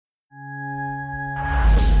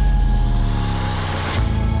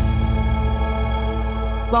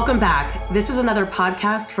Welcome back. This is another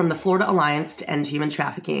podcast from the Florida Alliance to End Human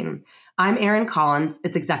Trafficking. I'm Erin Collins,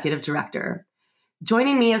 its Executive Director.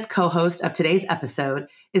 Joining me as co-host of today's episode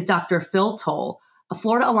is Dr. Phil Toal, a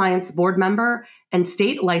Florida Alliance board member and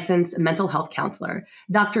state licensed mental health counselor.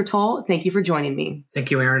 Dr. Toal, thank you for joining me. Thank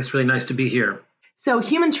you, Erin. It's really nice to be here. So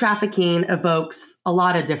human trafficking evokes a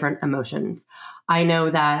lot of different emotions. I know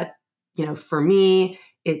that, for me,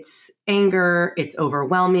 it's anger, it's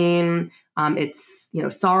overwhelming, it's,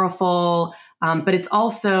 sorrowful, but it's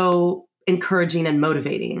also encouraging and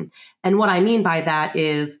motivating. And what I mean by that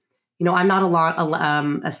is, I'm not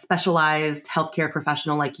a specialized healthcare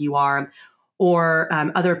professional like you are, or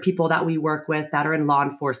other people that we work with that are in law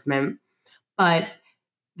enforcement. But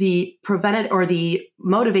the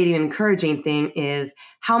motivating and encouraging thing is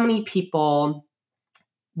how many people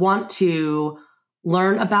want to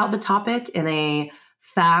learn about the topic in a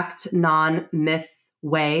fact, non-myth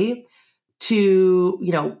way to,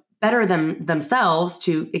 better themselves,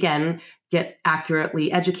 to, again, get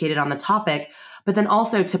accurately educated on the topic, but then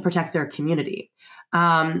also to protect their community.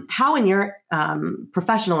 How in your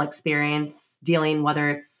professional experience dealing, whether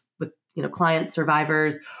it's with, clients,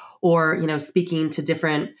 survivors, or, speaking to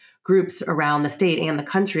different groups around the state and the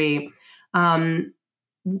country,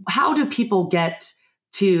 how do people get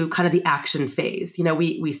to kind of the action phase?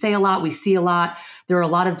 We say a lot, we see a lot. There are a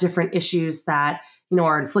lot of different issues that,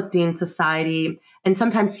 are inflicting society. And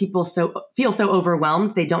sometimes people feel so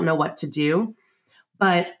overwhelmed, they don't know what to do.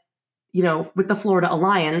 But, with the Florida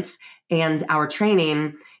Alliance and our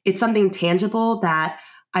training, it's something tangible that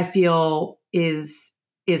I feel is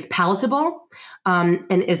palatable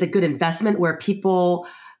and is a good investment where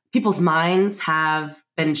people's minds have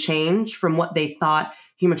been changed from what they thought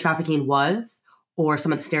human trafficking was or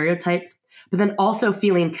some of the stereotypes, but then also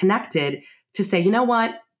feeling connected to say, you know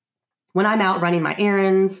what, when I'm out running my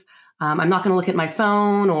errands, I'm not going to look at my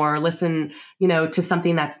phone or listen, to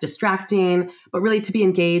something that's distracting, but really to be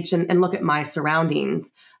engaged and look at my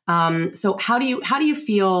surroundings. So how do you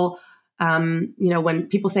feel, when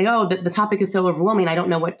people say, oh, the topic is so overwhelming, I don't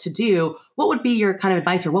know what to do? What would be your kind of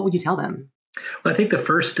advice, or what would you tell them? Well, I think the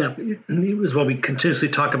first step is what we continuously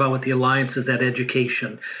talk about with the Alliance, is that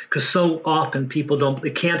education. Because so often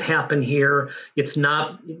it can't happen here. It's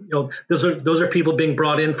not, those are people being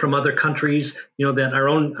brought in from other countries, that our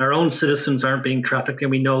own citizens aren't being trafficked.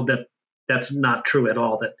 And we know that that's not true at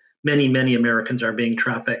all, that many, many Americans are being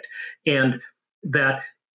trafficked, and that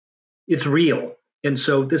it's real. And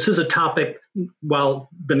so this is a topic, while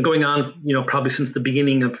been going on, probably since the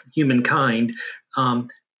beginning of humankind,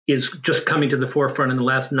 is just coming to the forefront in the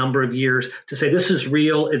last number of years to say this is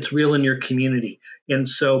real, it's real in your community. And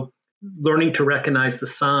so learning to recognize the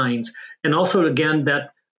signs, and also, again,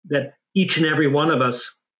 that each and every one of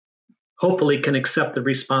us hopefully can accept the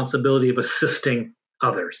responsibility of assisting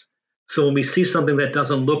others. So when we see something that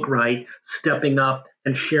doesn't look right, stepping up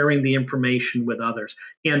and sharing the information with others.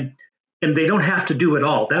 And they don't have to do it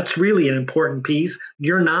all. That's really an important piece.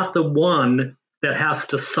 You're not the one that has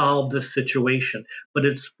to solve this situation, but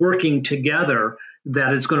it's working together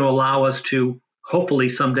that is going to allow us to hopefully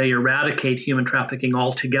someday eradicate human trafficking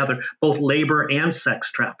altogether, both labor and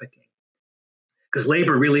sex trafficking. Because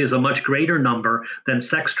labor really is a much greater number than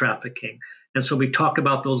sex trafficking. And so we talk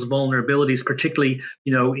about those vulnerabilities, particularly,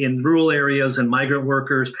 in rural areas and migrant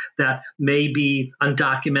workers that may be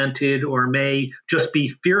undocumented or may just be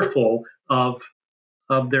fearful of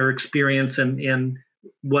their experience and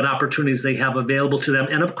what opportunities they have available to them.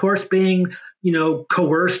 And of course, being,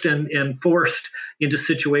 coerced and forced into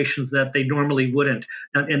situations that they normally wouldn't.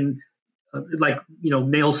 And like,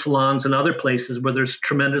 nail salons and other places where there's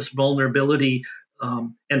tremendous vulnerability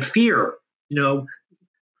and fear,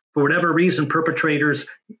 for whatever reason, perpetrators,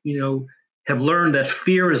 have learned that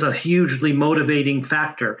fear is a hugely motivating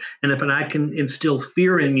factor. And if I can instill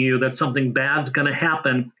fear in you that something bad's going to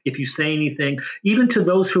happen if you say anything, even to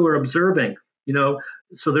those who are observing,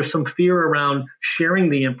 so there's some fear around sharing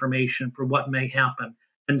the information for what may happen.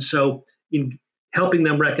 And so in helping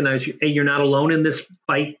them recognize, you're not alone in this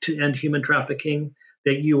fight to end human trafficking,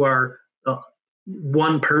 that you are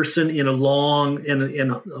one person in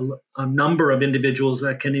a number of individuals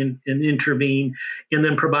that can intervene, and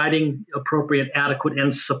then providing appropriate, adequate,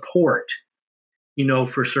 and support,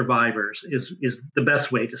 for survivors is the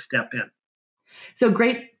best way to step in. So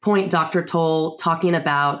great point, Dr. Toal, talking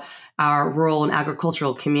about our rural and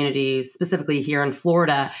agricultural communities, specifically here in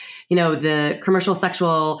Florida. The commercial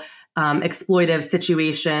sexual exploitive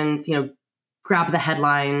situations, grab the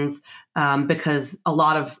headlines because a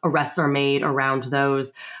lot of arrests are made around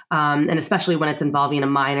those. And especially when it's involving a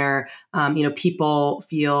minor, people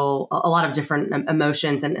feel a lot of different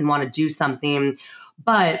emotions and want to do something.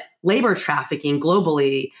 But labor trafficking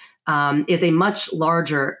globally is a much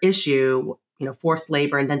larger issue, forced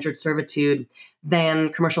labor, indentured servitude, than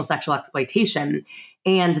commercial sexual exploitation.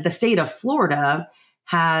 And the state of Florida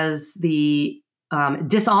has the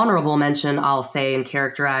dishonorable mention, I'll say, and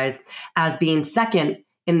characterize as being second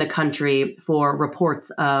in the country for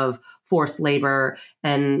reports of forced labor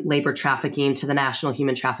and labor trafficking to the National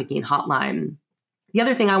Human Trafficking Hotline. The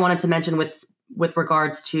other thing I wanted to mention with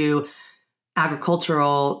regards to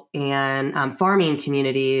agricultural and farming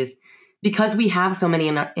communities, because we have so many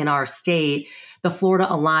in our state, the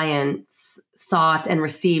Florida Alliance sought and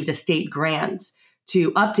received a state grant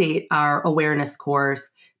to update our awareness course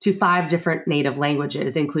to 5 different native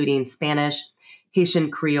languages, including Spanish, Haitian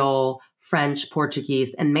Creole, French,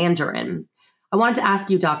 Portuguese, and Mandarin. I wanted to ask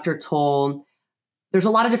you, Dr. Toal, there's a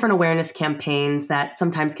lot of different awareness campaigns that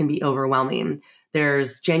sometimes can be overwhelming.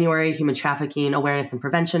 There's January Human Trafficking Awareness and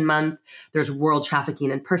Prevention Month. There's World Trafficking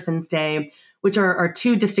in Persons Day, which are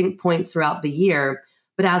 2 distinct points throughout the year.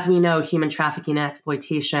 But as we know, human trafficking and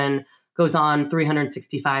exploitation goes on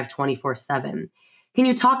 365, 24/7. Can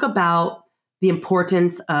you talk about the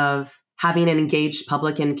importance of having an engaged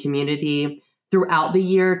public and community throughout the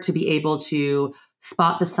year to be able to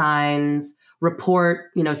spot the signs,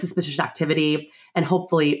 report, suspicious activity, and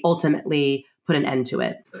hopefully ultimately put an end to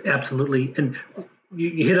it? Absolutely. And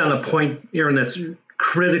you hit on a point, Erin, that's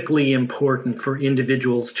critically important for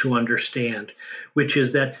individuals to understand, which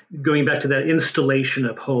is that going back to that installation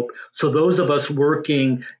of hope. So those of us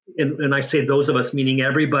working, and I say those of us, meaning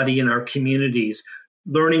everybody in our communities,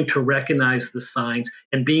 learning to recognize the signs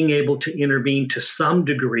and being able to intervene to some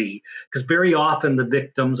degree, because very often the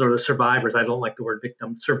victims or the survivors, I don't like the word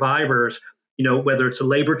victim, survivors, whether it's a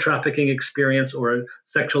labor trafficking experience or a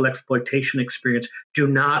sexual exploitation experience, do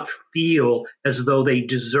not feel as though they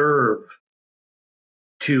deserve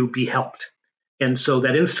to be helped. And so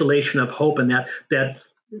that installation of hope and that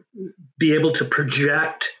be able to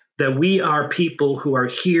project that we are people who are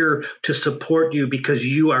here to support you because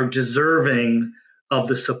you are deserving of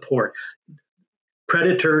the support.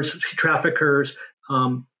 Predators, traffickers,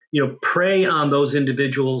 prey on those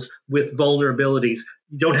individuals with vulnerabilities.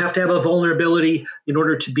 You don't have to have a vulnerability in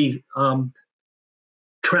order to be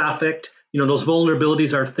trafficked. Those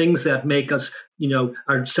vulnerabilities are things that make us,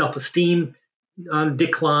 our self-esteem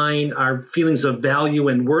decline, our feelings of value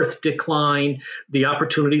and worth decline, the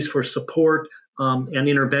opportunities for support and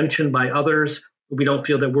intervention by others. We don't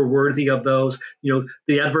feel that we're worthy of those.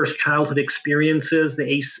 The adverse childhood experiences, the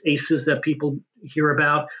ACEs that people hear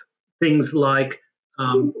about, things like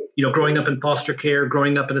growing up in foster care,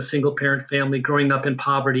 growing up in a single parent family, growing up in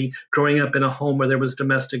poverty, growing up in a home where there was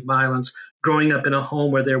domestic violence, growing up in a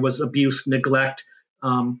home where there was abuse, neglect,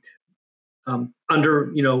 under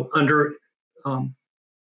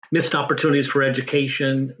missed opportunities for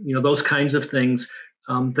education, those kinds of things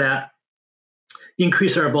that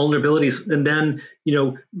increase our vulnerabilities. And then,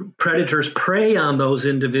 predators prey on those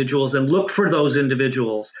individuals and look for those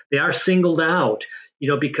individuals. They are singled out,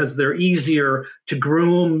 because they're easier to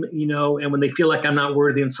groom, and when they feel like I'm not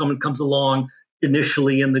worthy and someone comes along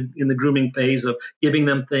initially in the grooming phase of giving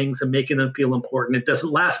them things and making them feel important, it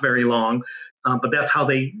doesn't last very long, but that's how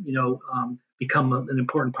they, become an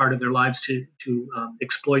important part of their lives to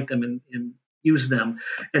exploit them and use them.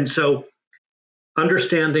 And so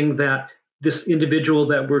understanding that this individual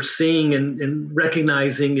that we're seeing and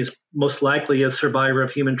recognizing is most likely a survivor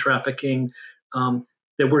of human trafficking,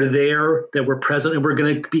 that we're there, that we're present, and we're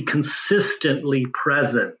going to be consistently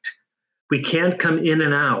present. We can't come in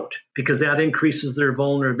and out because that increases their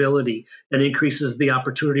vulnerability and increases the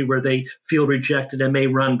opportunity where they feel rejected and may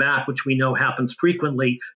run back, which we know happens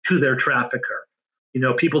frequently, to their trafficker.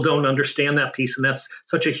 People don't understand that piece. And that's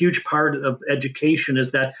such a huge part of education,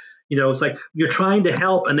 is that, it's like you're trying to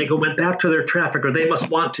help and they went back to their trafficker. They must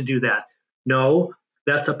want to do that. No,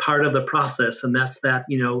 that's a part of the process. And that's that,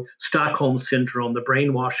 Stockholm syndrome, the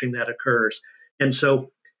brainwashing that occurs. And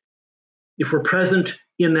so if we're present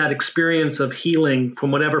in that experience of healing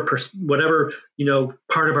from whatever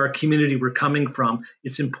part of our community we're coming from,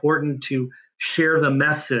 it's important to share the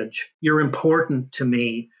message. You're important to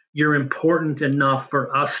me. You're important enough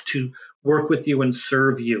for us to work with you and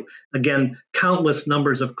serve you. Again, countless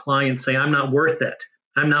numbers of clients say, I'm not worth it.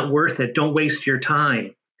 I'm not worth it. Don't waste your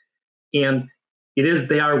time. And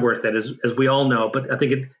they are worth it, as we all know, but I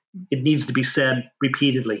think it needs to be said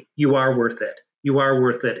repeatedly. You are worth it. You are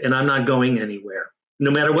worth it. And I'm not going anywhere.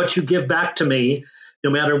 No matter what you give back to me,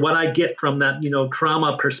 no matter what I get from that,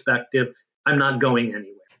 trauma perspective, I'm not going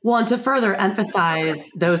anywhere. Well, and to further emphasize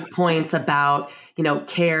those points about,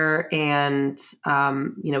 care and,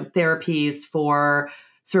 therapies for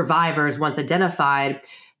survivors once identified,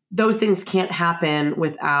 those things can't happen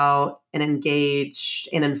without an engaged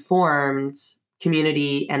and informed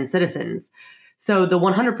community and citizens. So the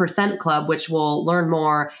 100% Club, which we'll learn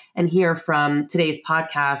more and hear from today's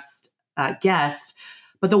podcast guest,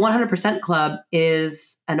 but the 100% Club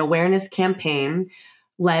is an awareness campaign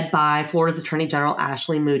led by Florida's Attorney General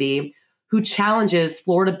Ashley Moody, who challenges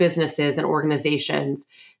Florida businesses and organizations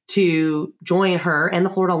to join her and the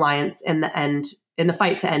Florida Alliance in the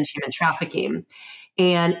fight to end human trafficking.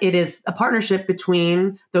 And it is a partnership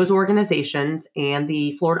between those organizations and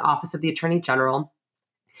the Florida Office of the Attorney General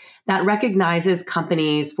that recognizes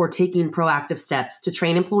companies for taking proactive steps to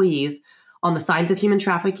train employees on the signs of human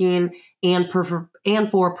trafficking and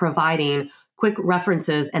for providing quick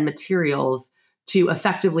references and materials to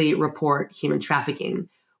effectively report human trafficking.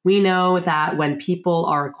 We know that when people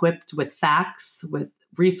are equipped with facts, with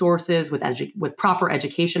resources, with proper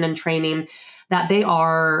education and training, that they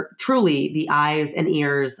are truly the eyes and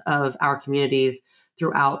ears of our communities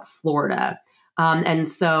throughout Florida. And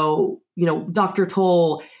so, Dr.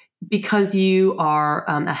 Toal, because you are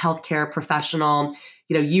a healthcare professional,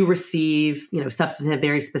 you receive, substantive,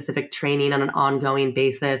 very specific training on an ongoing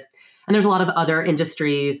basis. And there's a lot of other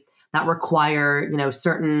industries that require,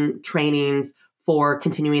 certain trainings for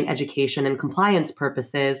continuing education and compliance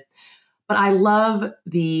purposes. But I love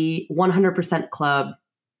the 100% Club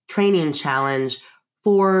training challenge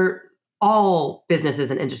for all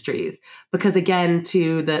businesses and industries, because again,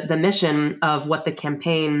 to the mission of what the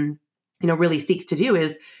campaign, really seeks to do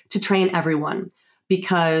is to train everyone,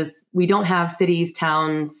 because we don't have cities,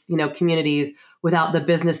 towns, communities without the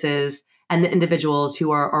businesses and the individuals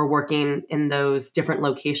who are working in those different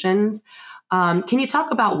locations. Can you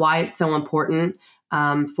talk about why it's so important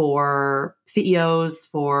for CEOs,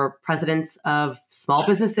 for presidents of small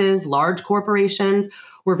businesses, large corporations?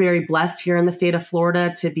 We're very blessed here in the state of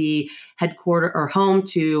Florida to be headquartered or home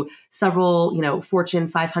to several, Fortune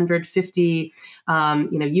 550,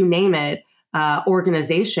 you name it,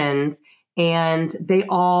 organizations. And they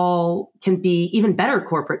all can be even better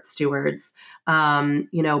corporate stewards,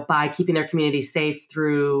 by keeping their community safe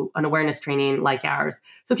through an awareness training like ours.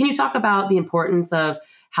 So can you talk about the importance of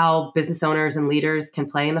how business owners and leaders can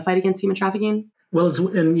play in the fight against human trafficking? Well,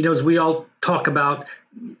 as we all talk about,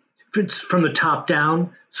 it's from the top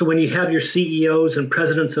down. So when you have your CEOs and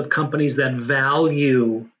presidents of companies that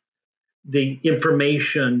value the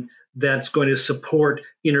information that's going to support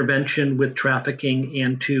intervention with trafficking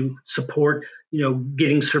and to support,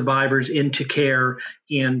 getting survivors into care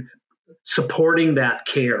and supporting that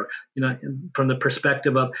care, from the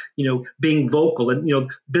perspective of, being vocal. And,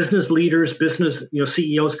 business leaders, business,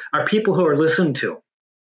 CEOs are people who are listened to.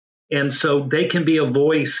 And so they can be a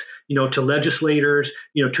voice, to legislators,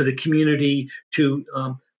 to the community, to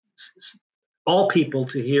all people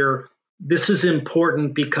to hear, this is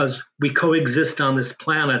important because we coexist on this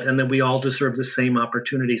planet and that we all deserve the same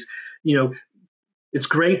opportunities. It's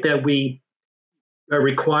great that we are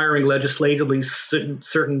requiring legislatively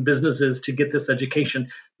certain businesses to get this education.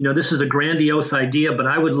 This is a grandiose idea, but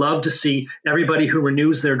I would love to see everybody who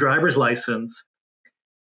renews their driver's license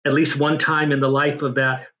at least one time in the life of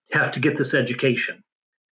that have to get this education,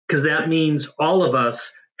 because that means all of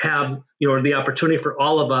us have, the opportunity for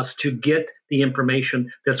all of us to get the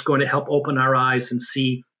information that's going to help open our eyes and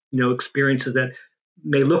see, experiences that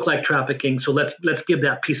may look like trafficking. So let's give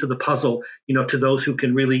that piece of the puzzle, to those who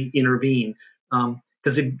can really intervene.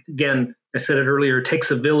 Because again, I said it earlier, it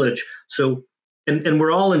takes a village. So, and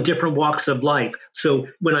we're all in different walks of life. So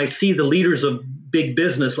when I see the leaders of big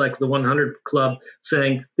business like the 100 Club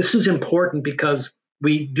saying, this is important because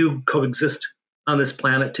we do coexist on this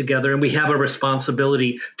planet together and we have a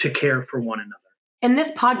responsibility to care for one another. In this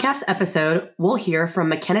podcast episode, we'll hear from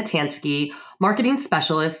McKenna Tanski, marketing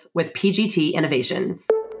specialist with PGT Innovations.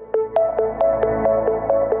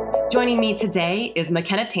 Joining me today is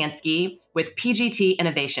McKenna Tanski with PGT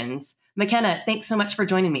Innovations. McKenna, thanks so much for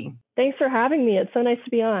joining me. Thanks for having me. It's so nice to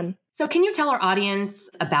be on. So can you tell our audience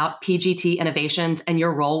about PGT Innovations and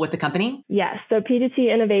your role with the company? Yes. So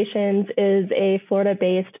PGT Innovations is a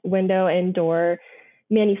Florida-based window and door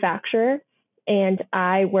manufacturer, and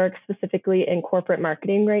I work specifically in corporate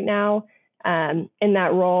marketing right now. In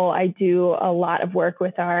that role, I do a lot of work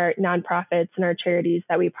with our nonprofits and our charities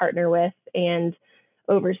that we partner with and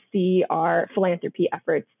oversee our philanthropy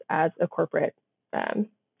efforts as a corporate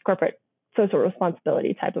social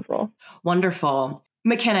responsibility type of role. Wonderful.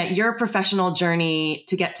 McKenna, your professional journey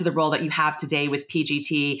to get to the role that you have today with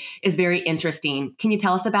PGT is very interesting. Can you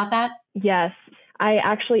tell us about that? Yes. I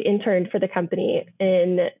actually interned for the company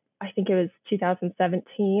in, I think it was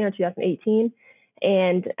 2017 or 2018.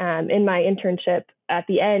 And in my internship, at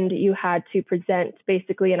the end, you had to present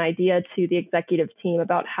basically an idea to the executive team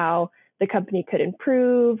about how the company could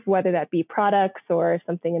improve, whether that be products or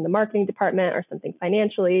something in the marketing department or something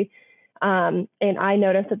financially. And I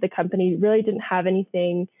noticed that the company really didn't have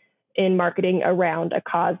anything in marketing around a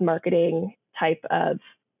cause marketing type of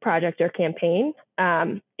project or campaign.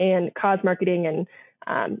 And cause marketing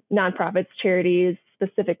and nonprofits, charities,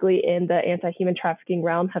 specifically in the anti-human trafficking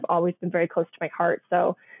realm, have always been very close to my heart.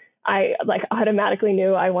 So I automatically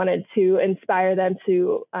knew I wanted to inspire them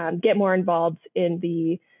to get more involved in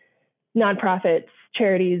the nonprofits,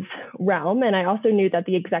 charities realm. And I also knew that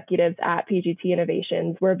the executives at PGT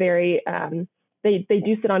Innovations were very, they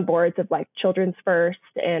do sit on boards of like Children's First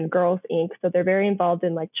and Girls Inc. So they're very involved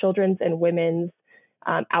in like children's and women's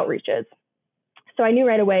outreaches. So I knew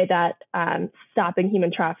right away that stopping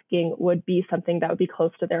human trafficking would be something that would be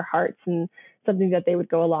close to their hearts and something that they would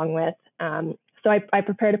go along with. So I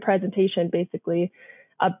prepared a presentation basically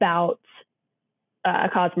about a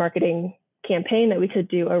cause marketing campaign that we could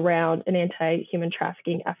do around an anti-human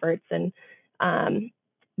trafficking efforts. And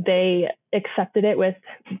they accepted it with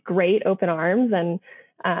great open arms, and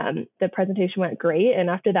the presentation went great. And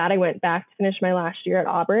after that, I went back to finish my last year at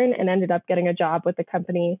Auburn and ended up getting a job with the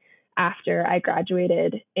company after I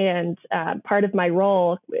graduated. And part of my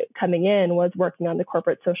role coming in was working on the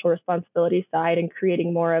corporate social responsibility side and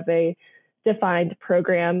creating more of a defined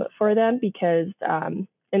program for them, because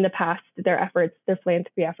in the past, their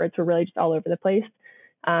philanthropy efforts were really just all over the place.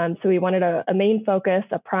 So we wanted a main focus,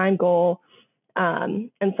 a prime goal, and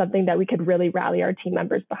something that we could really rally our team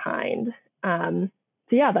members behind.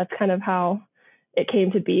 So yeah, that's kind of how it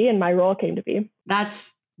came to be and my role came to be.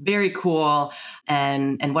 That's very cool.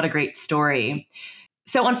 And what a great story.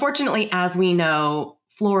 So unfortunately, as we know,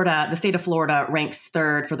 Florida, the state of Florida ranks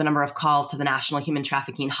third for the number of calls to the National Human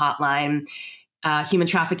Trafficking Hotline. Human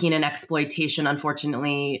trafficking and exploitation,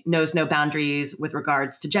 unfortunately, knows no boundaries with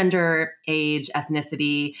regards to gender, age,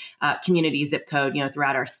 ethnicity, community, zip code,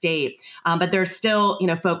 throughout our state. But there's still,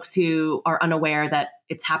 folks who are unaware that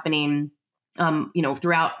it's happening,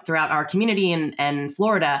 throughout our community and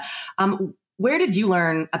Florida. Where did you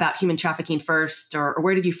learn about human trafficking first, or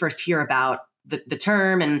where did you first hear about the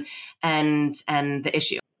term and the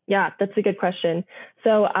issue? Yeah, that's a good question.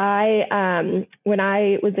 So when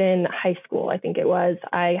I was in high school, I think it was,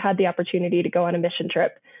 I had the opportunity to go on a mission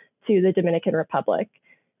trip to the Dominican Republic.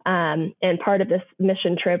 And part of this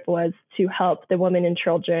mission trip was to help the women and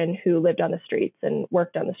children who lived on the streets and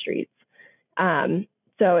worked on the streets.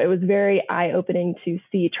 So it was very eye-opening to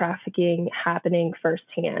see trafficking happening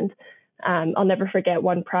firsthand. I'll never forget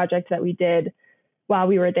one project that we did while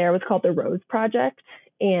we were there. It was called the Rose Project.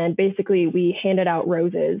 And basically, we handed out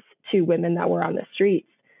roses to women that were on the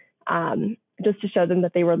streets, just to show them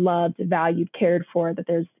that they were loved, valued, cared for, that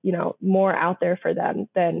there's, more out there for them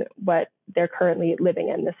than what they're currently living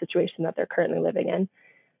in, the situation that they're currently living in.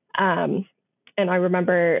 And I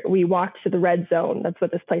remember we walked to the red zone. That's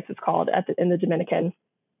what this place is called in the Dominican.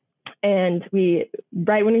 And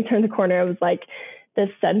right when we turned the corner, it was like this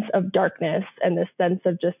sense of darkness and this sense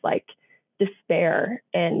of just like despair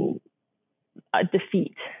and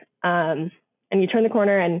defeat. And you turn the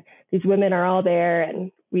corner and these women are all there,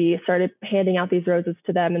 and we started handing out these roses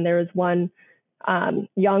to them. And there was one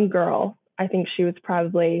young girl, I think she was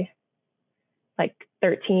probably like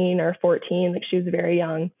 13 or 14, like she was very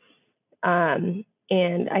young.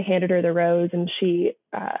 And I handed her the rose, and she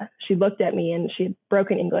looked at me, and she had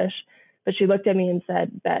broken English, but she looked at me and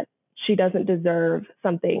said that she doesn't deserve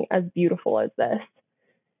something as beautiful as this.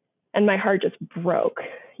 And my heart just broke,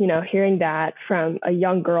 hearing that from a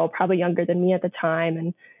young girl, probably younger than me at the time,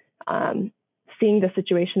 and seeing the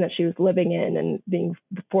situation that she was living in and being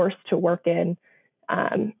forced to work in,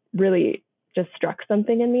 really just struck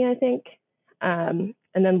something in me, I think. And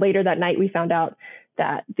then later that night, we found out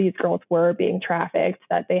that these girls were being trafficked,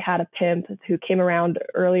 that they had a pimp who came around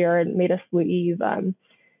earlier and made us leave.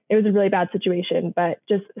 It was a really bad situation, but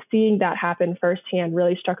just seeing that happen firsthand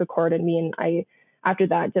really struck a chord in me. And I, after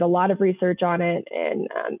that, did a lot of research on it and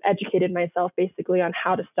educated myself basically on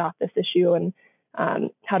how to stop this issue and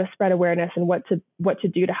how to spread awareness and what to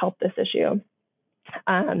do to help this issue.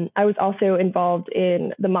 I was also involved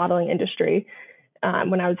in the modeling industry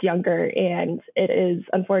when I was younger, and it is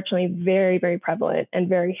unfortunately very, very prevalent and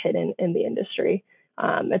very hidden in the industry.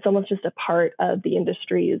 It's almost just a part of the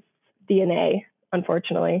industry's DNA,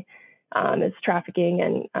 unfortunately. It's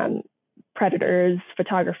trafficking and predators,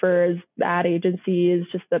 photographers, ad agencies,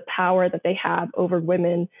 just the power that they have over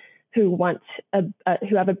women who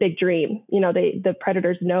who have a big dream. The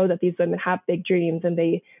predators know that these women have big dreams, and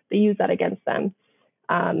they use that against them.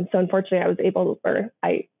 So unfortunately,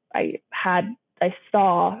 I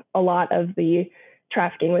saw a lot of the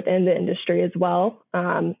trafficking within the industry as well,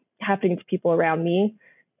 happening to people around me.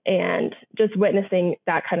 And just witnessing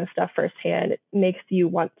that kind of stuff firsthand makes you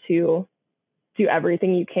want to do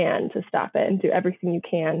everything you can to stop it and do everything you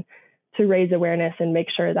can to raise awareness and make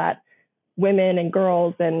sure that women and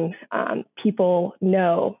girls and people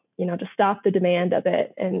know, to stop the demand of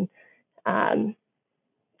it and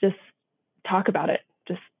just talk about it,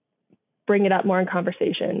 just bring it up more in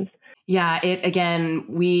conversations. Yeah,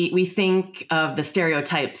 we think of the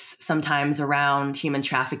stereotypes sometimes around human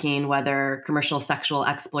trafficking, whether commercial sexual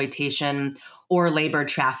exploitation or labor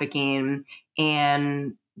trafficking.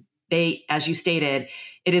 And as you stated,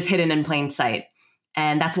 it is hidden in plain sight.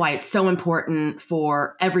 And that's why it's so important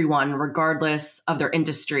for everyone, regardless of their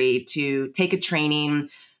industry, to take a training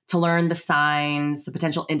to learn the signs, the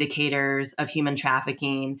potential indicators of human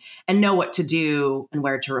trafficking, and know what to do and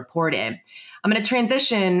where to report it. I'm going to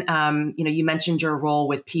transition. You mentioned your role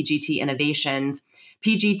with PGT Innovations.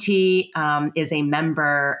 PGT is a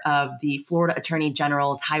member of the Florida Attorney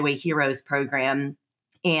General's Highway Heroes program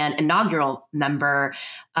and inaugural member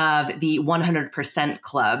of the 100%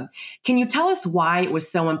 Club. Can you tell us why it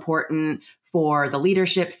was so important for the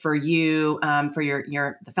leadership, for you, for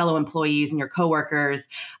the fellow employees and your coworkers?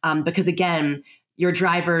 Because again, your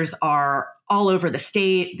drivers are all over the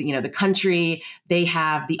state, the country. They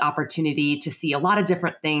have the opportunity to see a lot of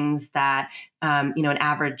different things that an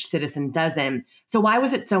average citizen doesn't. So why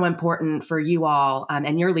was it so important for you all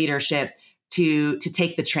and your leadership to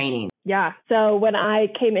take the training? Yeah. So when I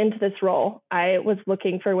came into this role, I was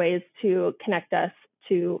looking for ways to connect us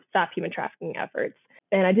to stop human trafficking efforts.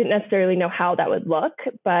 And I didn't necessarily know how that would look,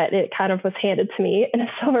 but it kind of was handed to me in a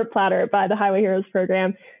silver platter by the Highway Heroes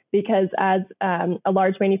program, because as a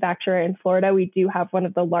large manufacturer in Florida, we do have one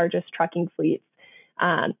of the largest trucking fleets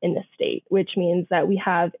in the state, which means that we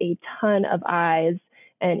have a ton of eyes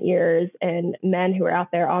and ears and men who are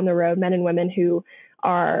out there on the road, men and women who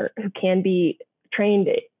can be trained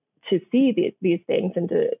to see these things and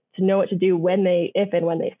to know what to do if and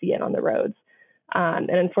when they see it on the roads. And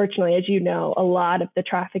unfortunately, as you know, a lot of the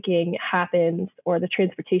trafficking happens, or the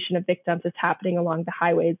transportation of victims is happening along the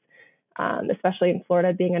highways, especially in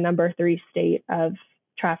Florida being a number 3 state of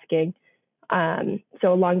trafficking.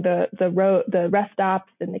 So along the road, the rest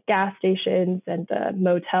stops and the gas stations and the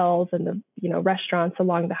motels and the restaurants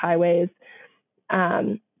along the highways,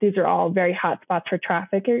 these are all very hot spots for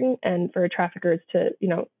trafficking and for traffickers to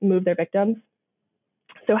move their victims.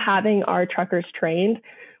 So having our truckers trained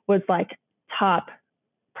was like top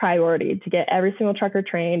priority, to get every single trucker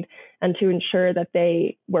trained and to ensure that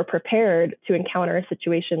they were prepared to encounter a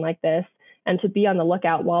situation like this, and to be on the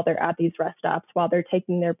lookout while they're at these rest stops, while they're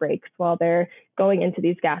taking their breaks, while they're going into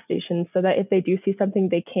these gas stations, so that if they do see something,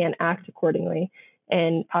 they can act accordingly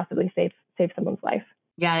and possibly save someone's life.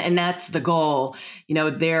 Yeah, and that's the goal.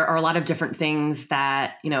 There are a lot of different things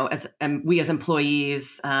that, we as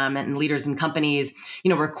employees and leaders in companies,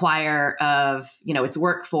 require of, its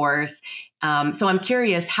workforce. So I'm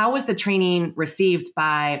curious, how was the training received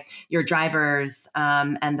by your drivers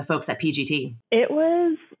and the folks at PGT? It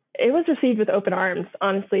was received with open arms,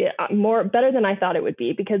 honestly, better than I thought it would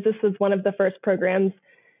be, because this was one of the first programs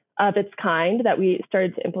of its kind that we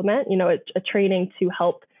started to implement, a training to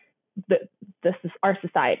help this is our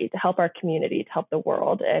society, to help our community, to help the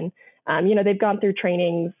world. And, they've gone through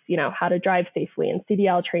trainings, how to drive safely and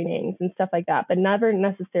CDL trainings and stuff like that, but never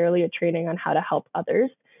necessarily a training on how to help others.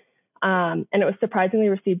 And it was surprisingly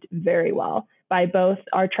received very well by both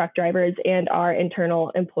our truck drivers and our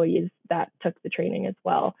internal employees that took the training as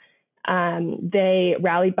well. They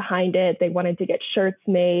rallied behind it. They wanted to get shirts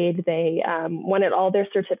made. They wanted all their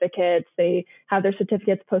certificates. They have their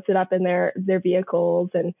certificates posted up in their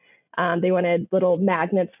vehicles, and they wanted little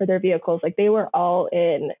magnets for their vehicles. Like, they were all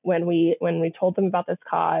in when we told them about this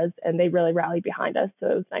cause, and they really rallied behind us. So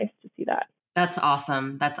it was nice to see that. That's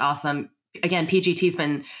awesome. That's awesome. Again, PGT's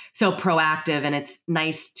been so proactive, and it's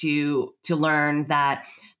nice to learn that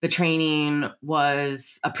the training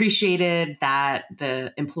was appreciated, that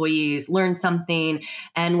the employees learned something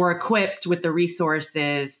and were equipped with the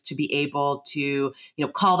resources to be able to,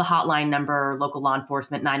 call the hotline number, local law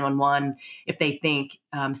enforcement, 911, if they think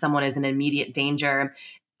someone is in immediate danger.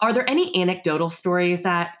 Are there any anecdotal stories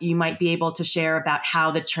that you might be able to share about how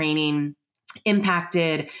the training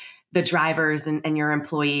impacted the drivers and your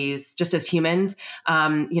employees just as humans?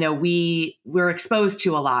 We're exposed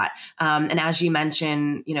to a lot. And as you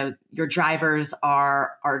mentioned, your drivers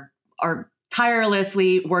are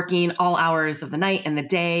tirelessly working all hours of the night and the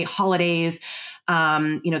day, holidays.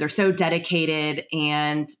 They're so dedicated,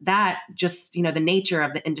 and that just, the nature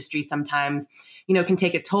of the industry sometimes, can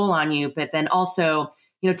take a toll on you. But then also,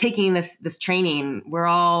 taking this training, we're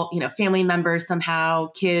all, family members somehow,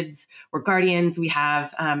 kids, we're guardians. We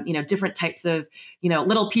have, different types of,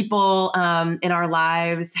 little people in our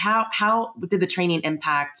lives. How did the training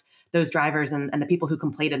impact those drivers and the people who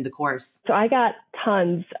completed the course? So I got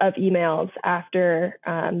tons of emails after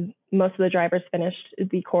most of the drivers finished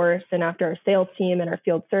the course, and after our sales team and our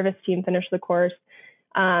field service team finished the course,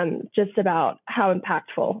 just about how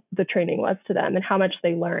impactful the training was to them and how much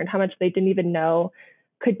they learned, how much they didn't even know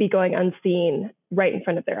could be going unseen right in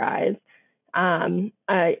front of their eyes.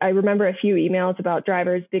 I remember a few emails about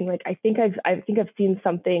drivers being like, I think I've seen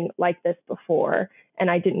something like this before, and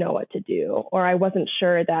I didn't know what to do, or I wasn't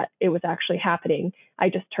sure that it was actually happening. I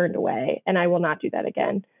just turned away, and I will not do that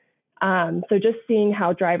again. So just seeing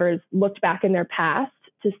how drivers looked back in their past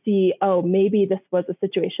to see, oh, maybe this was a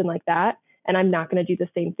situation like that, and I'm not going to do the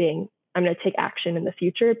same thing. I'm going to take action in the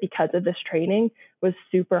future because of this training was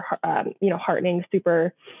super, heartening,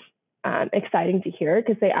 super exciting to hear,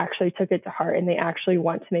 because they actually took it to heart and they actually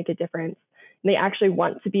want to make a difference. And they actually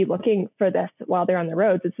want to be looking for this while they're on the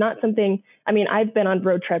roads. It's not something, I've been on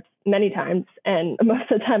road trips many times, and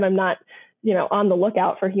most of the time I'm not, on the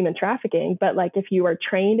lookout for human trafficking. But like, if you are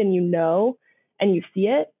trained and and you see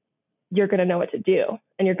it, you're going to know what to do.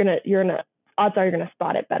 And odds are you're going to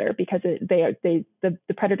spot it better, because the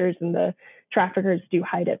predators and the traffickers do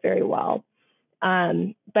hide it very well.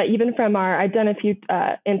 But even from I've done a few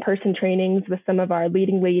in-person trainings with some of our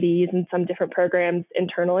leading ladies and some different programs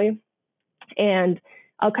internally, and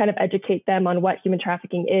I'll kind of educate them on what human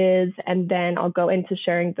trafficking is, and then I'll go into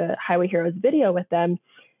sharing the Highway Heroes video with them.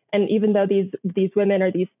 And even though these women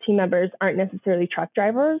or these team members aren't necessarily truck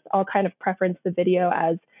drivers, I'll kind of preference the video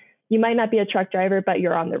as, you might not be a truck driver, but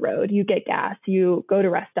you're on the road. You get gas, you go to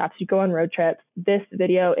rest stops, you go on road trips. This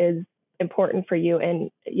video is important for you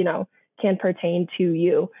and, can pertain to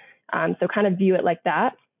you. So kind of view it like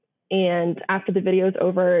that. And after the video is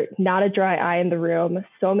over, not a dry eye in the room,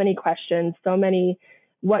 so many questions,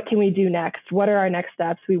 what can we do next? What are our next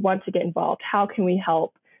steps? We want to get involved. How can we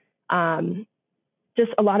help?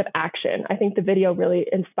 Just a lot of action. I think the video really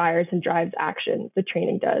inspires and drives action. The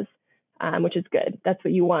training does, which is good. That's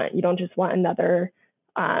what you want. You don't just want another,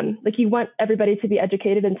 you want everybody to be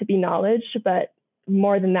educated and to be knowledge, but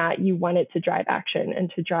more than that, you want it to drive action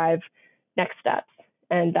and to drive next steps.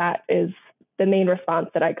 And that is the main response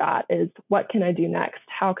that I got is, what can I do next?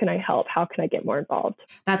 How can I help? How can I get more involved?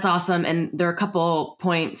 That's awesome. And there are a couple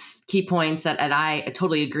key points that I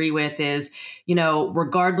totally agree with is,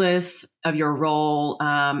 regardless of your role,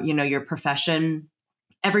 your profession,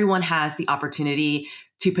 everyone has the opportunity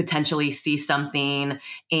to potentially see something.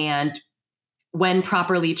 And when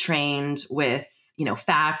properly trained with,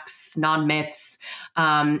 facts, non-myths,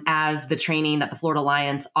 as the training that the Florida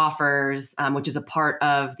Alliance offers, which is a part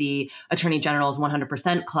of the Attorney General's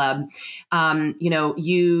 100% Club,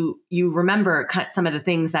 you remember some of the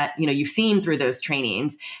things that, you've seen through those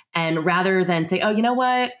trainings. And rather than say, oh, you know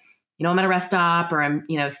what, I'm at a rest stop, or I'm,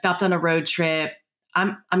 stopped on a road trip,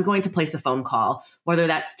 I'm going to place a phone call, whether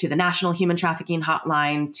that's to the National Human Trafficking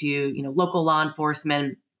Hotline, to, local law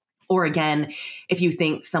enforcement, or again, if you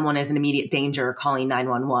think someone is in immediate danger, calling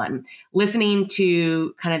 911, listening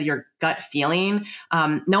to kind of your gut feeling.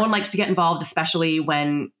 No one likes to get involved, especially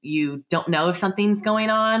when you don't know if something's going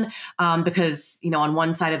on, because, on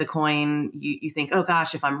one side of the coin, you think, oh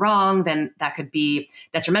gosh, if I'm wrong, then that could be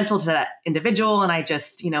detrimental to that individual. And I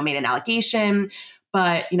just, made an allegation.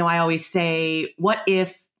 But, I always say, what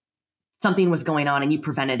if something was going on and you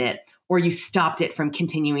prevented it, or you stopped it from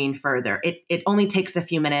continuing further? It only takes a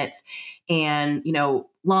few minutes, and,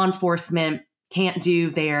 law enforcement can't do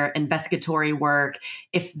their investigatory work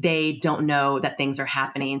if they don't know that things are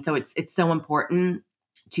happening. So it's so important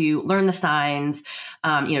to learn the signs,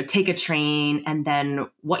 take a train, and then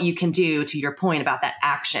what you can do, to your point about that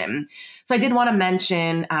action. So I did want to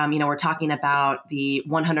mention, we're talking about the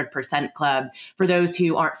 100% Club. For those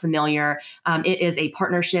who aren't familiar, it is a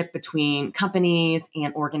partnership between companies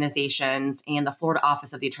and organizations and the Florida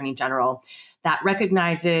Office of the Attorney General that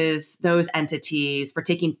recognizes those entities for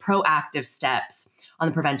taking proactive steps on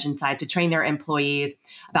the prevention side to train their employees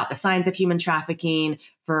about the signs of human trafficking,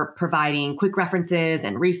 for providing quick references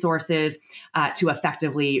and resources to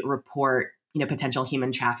effectively report, potential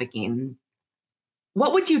human trafficking.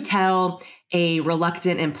 What would you tell a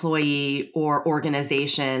reluctant employee or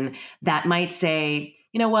organization that might say,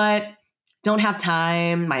 you know what, don't have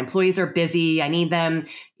time. My employees are busy. I need them,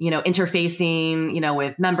 interfacing,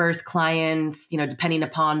 with members, clients, depending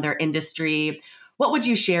upon their industry. What would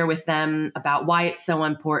you share with them about why it's so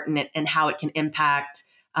important and how it can impact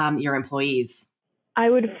your employees? I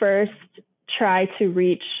would first try to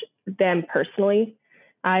reach them personally.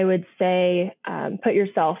 I would say, put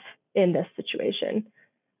yourself in this situation.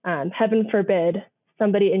 Heaven forbid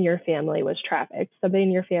somebody in your family was trafficked. Somebody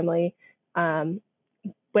in your family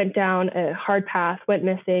went down a hard path, went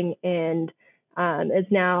missing, and is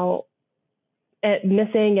now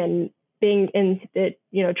missing and being in it,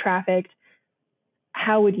 trafficked.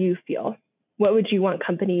 How would you feel? What would you want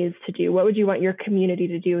companies to do? What would you want your community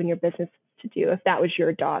to do and your business to do if that was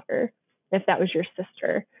your daughter, if that was your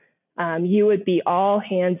sister? You would be all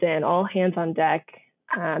hands in, all hands on deck.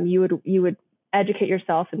 You would educate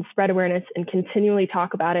yourself and spread awareness and continually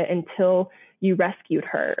talk about it until you rescued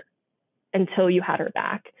her, until you had her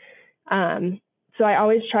back. So I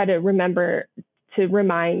always try to remember to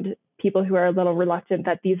remind people who are a little reluctant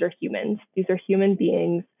that these are humans. These are human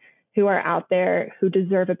beings who are out there, who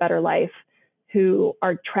deserve a better life, who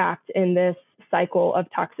are trapped in this cycle of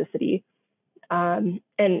toxicity.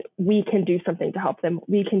 And we can do something to help them.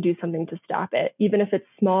 We can do something to stop it. Even if it's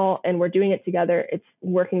small and we're doing it together, it's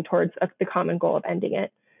working towards the common goal of ending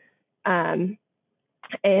it. And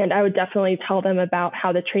I would definitely tell them about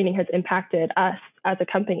how the training has impacted us as a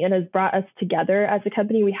company. It has brought us together as a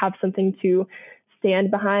company. We have something to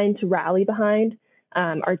stand behind, to rally behind.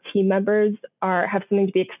 Our team members have something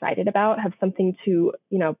to be excited about, have something to,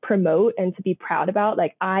 promote and to be proud about.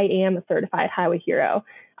 Like, I am a certified highway hero.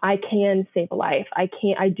 I can save a life. I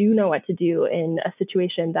do know what to do in a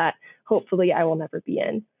situation that hopefully I will never be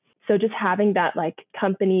in. So just having that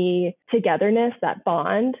company togetherness, that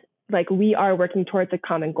bond, we are working towards a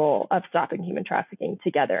common goal of stopping human trafficking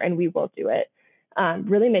together, and we will do it,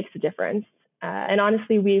 really makes a difference. And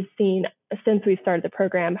honestly, we've seen since we started the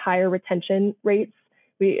program, higher retention rates.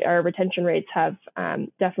 Our retention rates have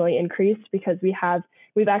definitely increased because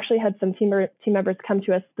we've actually had some team members come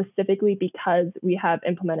to us specifically because we have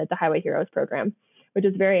implemented the Highway Heroes program, which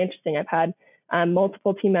is very interesting. I've had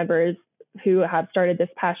multiple team members who have started this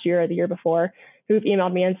past year or the year before who've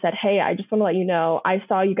emailed me and said, "Hey, I just want to let you know, I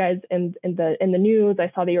saw you guys in the news.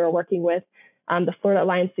 I saw that you were working with the Florida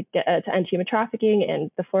Alliance to End Human Trafficking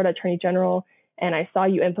and the Florida Attorney General. And I saw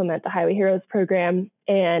you implement the Highway Heroes program.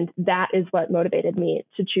 And that is what motivated me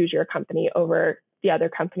to choose your company over the other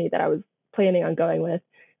company that I was planning on going with,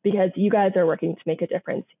 because you guys are working to make a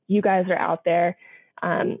difference. You guys are out there,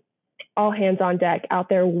 all hands on deck, out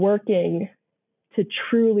there working to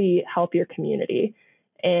truly help your community.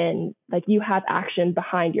 And you have action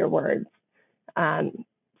behind your words."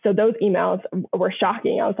 So those emails were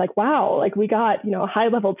shocking. I was like, wow, we got, a high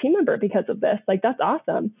level team member because of this. That's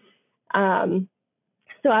awesome.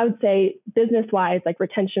 So I would say business wise,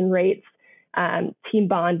 retention rates, team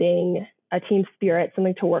bonding, a team spirit,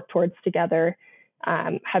 something to work towards together,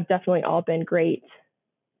 have definitely all been great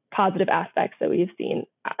positive aspects that we've seen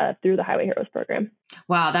through the Highway Heroes program.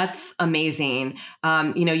 Wow, that's amazing.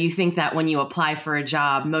 You think that when you apply for a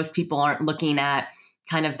job, most people aren't looking at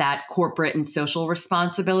kind of that corporate and social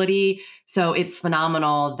responsibility. So it's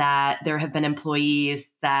phenomenal that there have been employees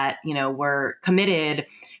that, were committed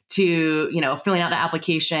to, filling out the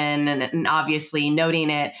application and obviously noting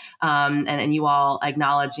it, and you all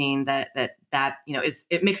acknowledging that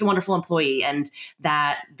it makes a wonderful employee, and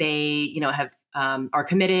that they, have are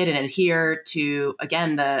committed and adhere to,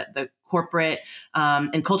 again, the corporate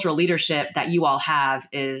and cultural leadership that you all have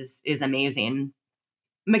is amazing.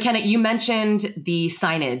 McKenna, you mentioned the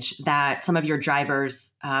signage that some of your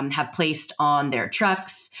drivers have placed on their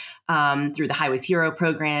trucks through the Highways Hero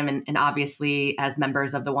program, and obviously as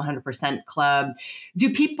members of the 100% Club.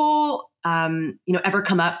 Do people, ever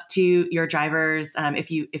come up to your drivers,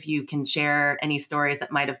 if you can share any stories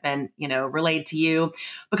that might have been, relayed to you?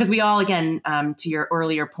 Because we all, again, to your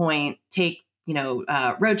earlier point, take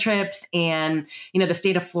road trips, and, the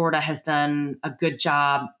state of Florida has done a good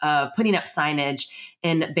job of putting up signage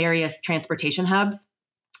in various transportation hubs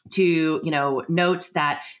to, note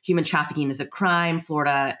that human trafficking is a crime.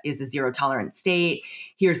 Florida is a zero tolerance state.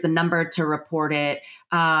 Here's the number to report it.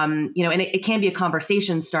 And it can be a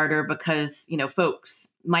conversation starter because, folks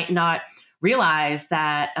might not realize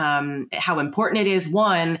that how important it is,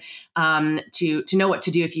 one, to know what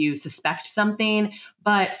to do if you suspect something.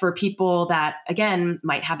 But for people that, again,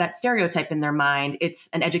 might have that stereotype in their mind, it's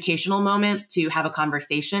an educational moment to have a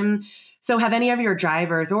conversation. So have any of your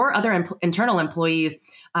drivers or other internal employees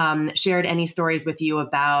shared any stories with you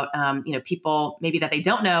about, people maybe that they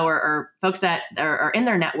don't know, or folks that are in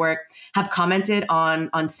their network have commented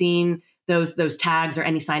on seeing those tags or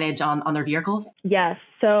any signage on their vehicles? Yes.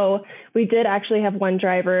 So we did actually have one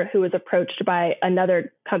driver who was approached by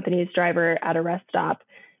another company's driver at a rest stop.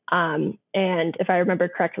 And if I remember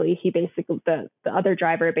correctly, the other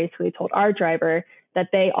driver basically told our driver that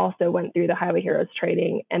they also went through the Highway Heroes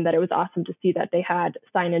training and that it was awesome to see that they had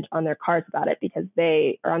signage on their cars about it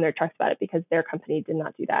or on their trucks about it because their company did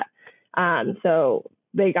not do that. So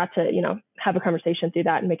they got to, have a conversation through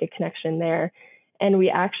that and make a connection there. And we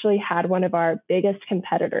actually had one of our biggest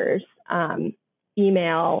competitors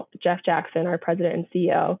email Jeff Jackson, our president and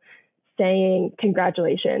CEO, saying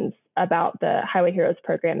congratulations about the Highway Heroes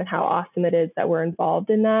program and how awesome it is that we're involved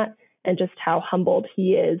in that, and just how humbled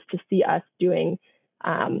he is to see us doing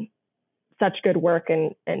such good work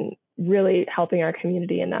and really helping our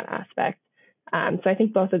community in that aspect. So I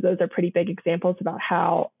think both of those are pretty big examples about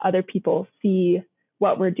how other people see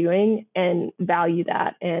what we're doing and value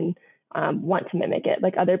that and want to mimic it.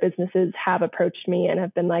 Like other businesses have approached me and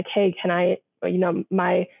have been like, hey, can I,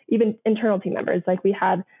 my even internal team members, like we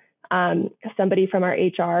had somebody from our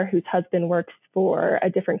HR whose husband works for a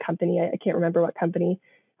different company. I can't remember what company,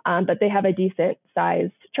 but they have a decent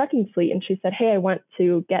sized trucking fleet. And she said, hey, I want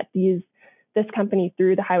to get this company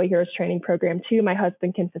through the Highway Heroes training program too. My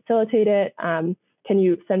husband can facilitate it. Can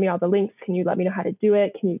you send me all the links? Can you let me know how to do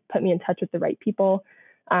it? Can you put me in touch with the right people?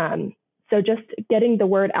 So just getting the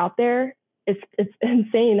word out there, it's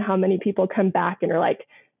insane how many people come back and are like,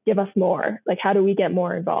 give us more. Like, how do we get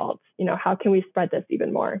more involved? How can we spread this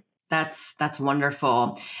even more? That's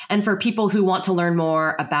wonderful. And for people who want to learn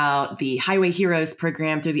more about the Highway Heroes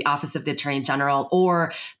program through the Office of the Attorney General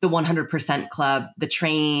or the 100% Club, the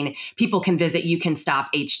training, people can visit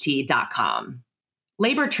youcanstopht.com.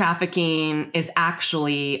 Labor trafficking is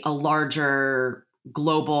actually a larger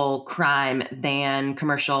global crime than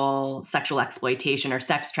commercial sexual exploitation or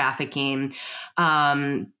sex trafficking,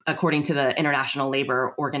 according to the International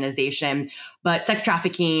Labor Organization. But sex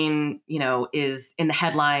trafficking, is in the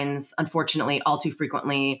headlines, unfortunately, all too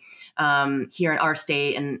frequently here in our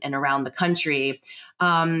state and around the country.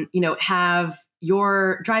 Have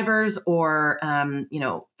your drivers or,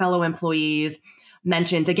 fellow employees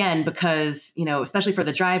mentioned, again, because, especially for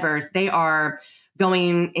the drivers, they are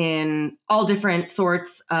going in all different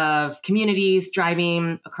sorts of communities,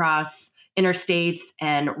 driving across interstates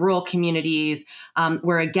and rural communities,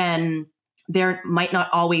 where, again, there might not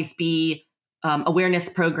always be awareness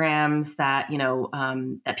programs that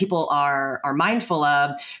that people are mindful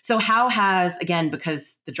of. So how has, again,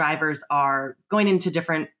 because the drivers are going into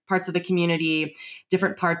different parts of the community,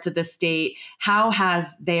 different parts of the state, how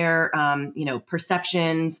has their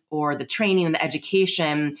perceptions or the training and the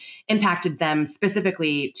education impacted them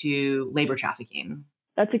specifically to labor trafficking?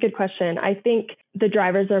 That's a good question. I think the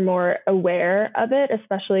drivers are more aware of it,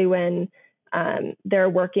 especially when they're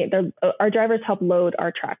working. Our drivers help load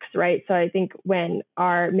our trucks, right? So I think when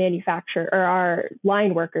our manufacturer or our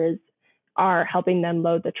line workers are helping them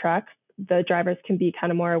load the trucks, the drivers can be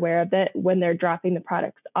kind of more aware of it. When they're dropping the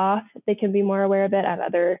products off, they can be more aware of it at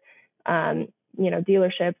other,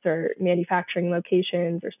 dealerships or manufacturing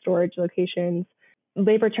locations or storage locations.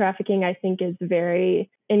 Labor trafficking, I think, is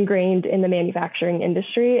very ingrained in the manufacturing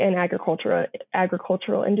industry and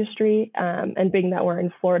agricultural industry. And being that we're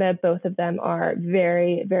in Florida, both of them are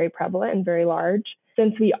very, very prevalent and very large.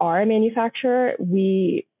 Since we are a manufacturer,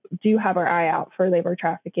 we do have our eye out for labor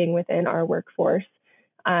trafficking within our workforce.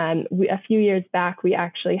 A few years back, we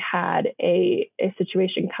actually had a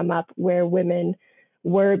situation come up where women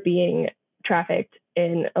were being trafficked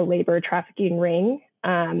in a labor trafficking ring.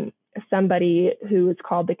 Somebody who was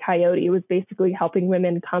called the Coyote was basically helping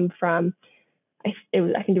women come from, I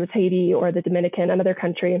think it was Haiti or the Dominican, another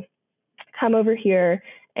country, come over here,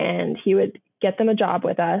 and he would get them a job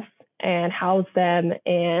with us and house them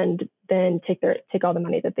and then take all the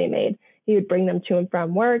money that they made. He would bring them to and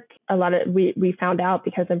from work. We found out,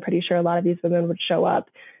 because I'm pretty sure a lot of these women would show up,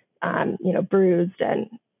 bruised and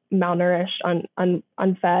malnourished,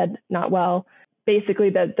 unfed, not well. Basically,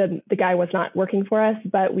 the guy was not working for us,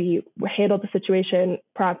 but we handled the situation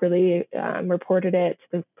properly, reported it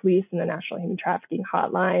to the police and the National Human Trafficking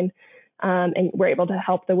Hotline, and were able to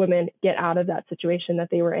help the women get out of that situation that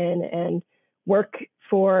they were in and work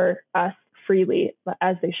for us freely,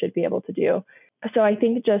 as they should be able to do. So I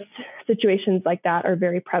think just situations like that are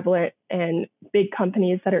very prevalent, and big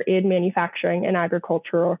companies that are in manufacturing and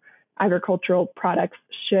agricultural products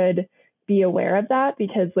should be aware of that,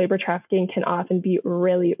 because labor trafficking can often be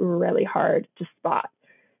really, really hard to spot,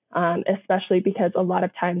 especially because a lot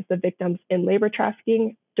of times the victims in labor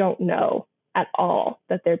trafficking don't know at all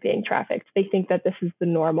that they're being trafficked. They think that this is the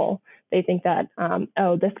normal. They think that,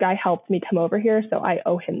 this guy helped me come over here, so I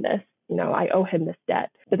owe him this. I owe him this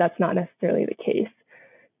debt, but that's not necessarily the case.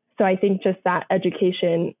 So I think just that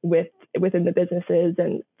education within the businesses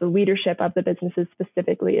and the leadership of the businesses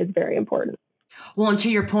specifically is very important. Well, and to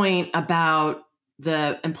your point about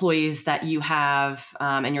the employees that you have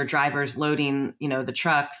and your drivers loading, the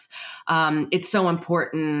trucks, it's so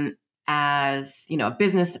important as, a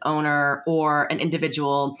business owner or an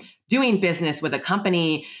individual doing business with a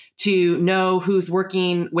company to know who's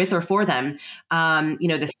working with or for them.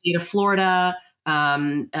 The state of Florida,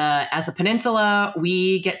 as a peninsula,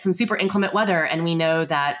 we get some super inclement weather, and we know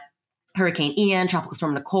that Hurricane Ian, Tropical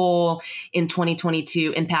Storm Nicole in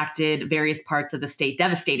 2022 impacted various parts of the state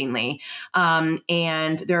devastatingly.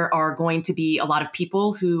 And there are going to be a lot of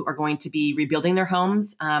people who are going to be rebuilding their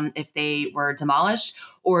homes if they were demolished,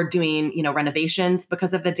 or doing, renovations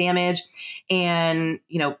because of the damage. And,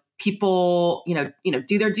 people,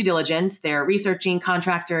 do their due diligence. They're researching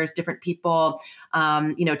contractors, different people,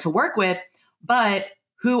 to work with. But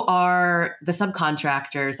who are the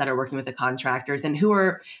subcontractors that are working with the contractors, and who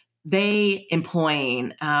are they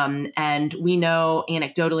employing? And we know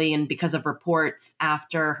anecdotally, and because of reports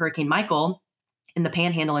after Hurricane Michael in the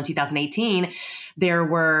Panhandle in 2018, there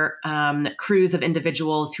were crews of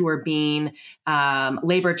individuals who were being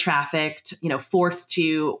labor trafficked, forced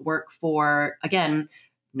to work for, again,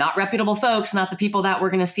 not reputable folks, not the people that we're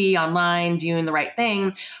going to see online doing the right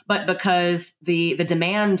thing, but because the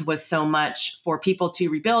demand was so much for people to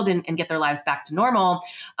rebuild and get their lives back to normal,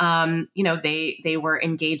 they were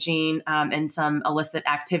engaging in some illicit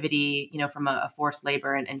activity, from a forced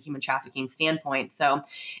labor and human trafficking standpoint. So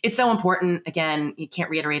it's so important. Again, you can't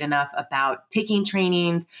reiterate enough about taking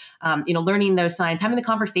trainings, learning those signs, having the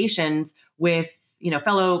conversations with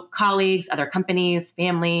fellow colleagues, other companies,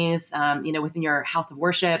 families, within your house of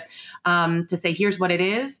worship, to say, here's what it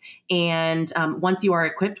is. And once you are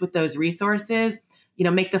equipped with those resources,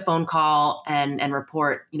 make the phone call and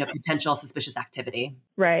report, potential suspicious activity.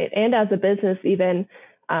 Right. And as a business, even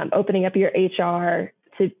opening up your HR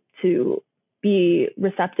to be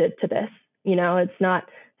receptive to this. It's not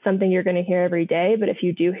something you're going to hear every day, but if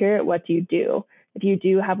you do hear it, what do you do? If you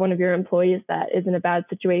do have one of your employees that is in a bad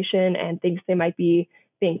situation and thinks they might be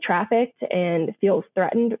being trafficked and feels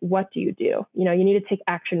threatened, what do? You need to take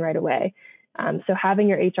action right away. So having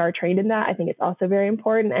your HR trained in that, I think it's also very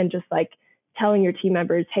important. And just like telling your team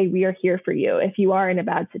members, hey, we are here for you. If you are in a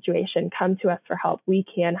bad situation, come to us for help. We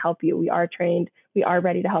can help you. We are trained. We are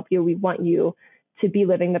ready to help you. We want you to be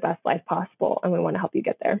living the best life possible, and we want to help you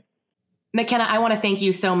get there. McKenna, I want to thank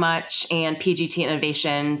you so much, and PGT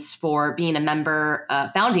Innovations, for being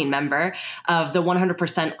a founding member of the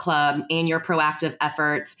 100% Club, and your proactive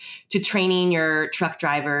efforts to training your truck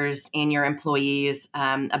drivers and your employees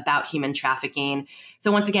about human trafficking.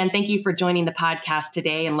 So once again, thank you for joining the podcast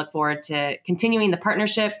today, and look forward to continuing the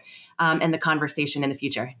partnership and the conversation in the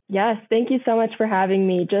future. Yes, thank you so much for having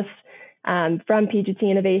me. Just from PGT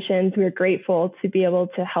Innovations, we're grateful to be able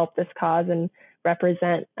to help this cause and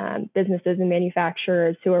represent businesses and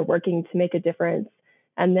manufacturers who are working to make a difference.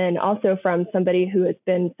 And then also from somebody who has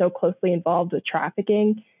been so closely involved with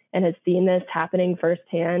trafficking and has seen this happening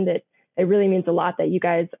firsthand, it really means a lot that you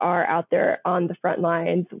guys are out there on the front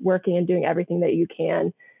lines working and doing everything that you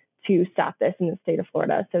can to stop this in the state of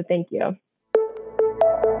Florida. So thank you.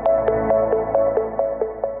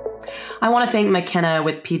 I want to thank McKenna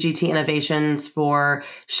with PGT Innovations for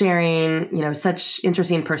sharing, such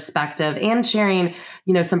interesting perspective, and sharing,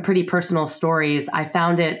 some pretty personal stories. I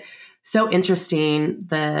found it so interesting,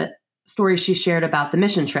 the story she shared about the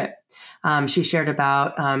mission trip. She shared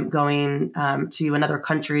about going to another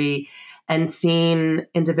country and seeing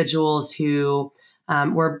individuals who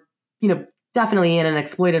were, definitely in an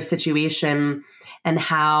exploitive situation, and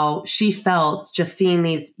how she felt just seeing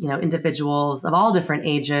these, individuals of all different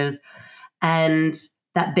ages, and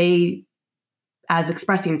that they, as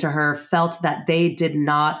expressing to her, felt that they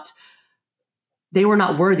were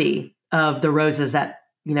not worthy of the roses that,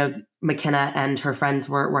 McKenna and her friends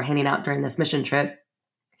were handing out during this mission trip.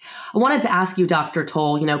 I wanted to ask you, Dr.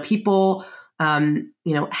 Toal, people,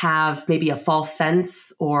 have maybe a false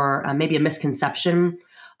sense or maybe a misconception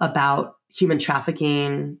about human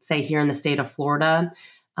trafficking, say here in the state of Florida.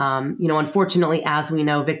 Unfortunately, as we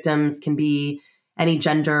know, victims can be any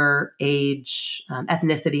gender, age,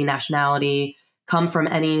 ethnicity, nationality, come from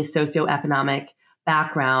any socioeconomic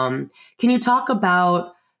background. Can you talk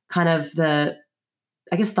about kind of the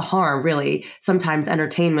harm really sometimes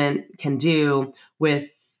entertainment can do with,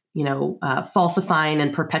 falsifying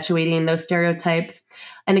and perpetuating those stereotypes?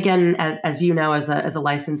 And again, as you know, as a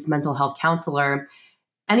licensed mental health counselor,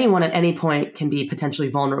 anyone at any point can be potentially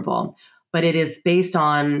vulnerable. but it is based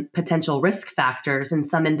on potential risk factors. And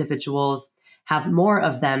some individuals have more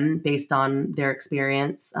of them based on their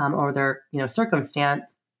experience or their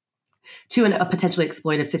circumstance to a potentially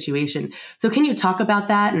exploitive situation. So can you talk about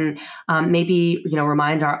that and maybe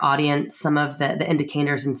remind our audience some of the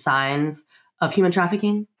indicators and signs of human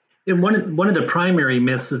trafficking? And one of the primary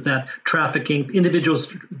myths is that trafficking,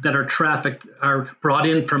 individuals that are trafficked are brought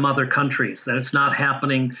in from other countries, that it's not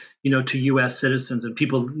happening, to U.S. citizens and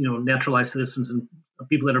people, naturalized citizens and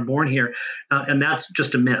people that are born here. And that's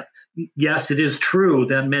just a myth. Yes, it is true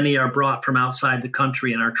that many are brought from outside the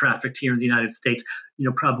country and are trafficked here in the United States.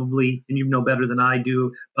 Probably, and you know better than I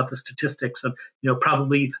do about the statistics of,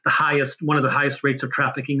 probably one of the highest rates of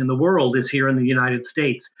trafficking in the world is here in the United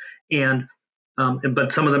States.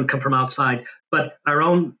 But some of them come from outside. But our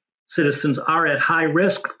own citizens are at high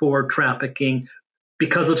risk for trafficking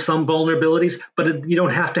because of some vulnerabilities. But you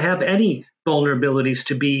don't have to have any vulnerabilities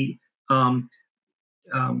to be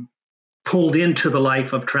pulled into the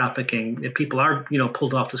life of trafficking. If people are,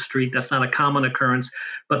 pulled off the street, that's not a common occurrence.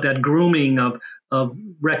 But that grooming of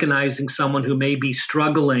recognizing someone who may be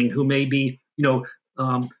struggling, who may be,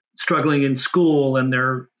 struggling in school, and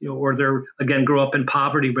they're again grow up in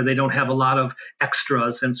poverty where they don't have a lot of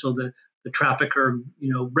extras, and so the trafficker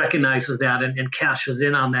recognizes that and cashes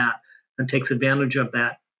in on that and takes advantage of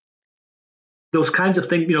that. Those kinds of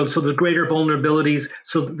things, so the greater vulnerabilities.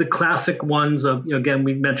 So the classic ones of, again,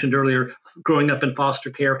 we mentioned earlier, growing up in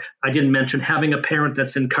foster care. I didn't mention having a parent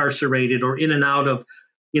that's incarcerated or in and out of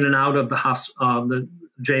the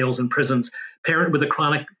jails and prisons, parent with a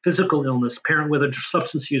chronic physical illness, parent with a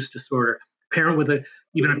substance use disorder, parent with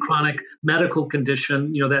even a chronic medical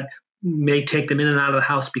condition, that may take them in and out of the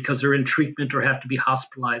house because they're in treatment or have to be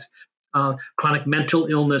hospitalized. Chronic mental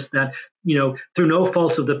illness that, through no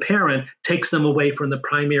fault of the parent, takes them away from the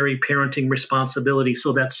primary parenting responsibility,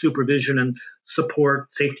 so that supervision and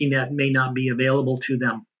support, safety net may not be available to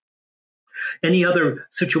them. Any other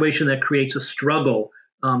situation that creates a struggle,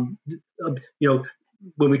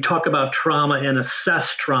 when we talk about trauma and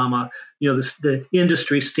assess trauma, the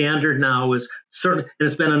industry standard now is certainly, and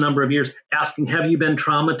it's been a number of years, asking, have you been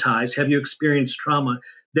traumatized? Have you experienced trauma?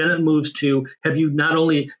 Then it moves to, have you not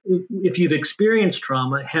only, if you've experienced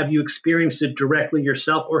trauma, have you experienced it directly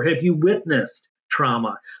yourself, or have you witnessed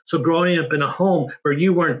trauma? So growing up in a home where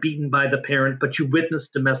you weren't beaten by the parent, but you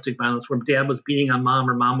witnessed domestic violence, where dad was beating on mom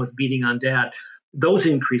or mom was beating on dad, those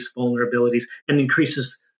increase vulnerabilities and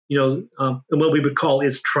increases, and what we would call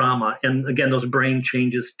is trauma. And again, those brain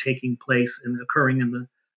changes taking place and occurring in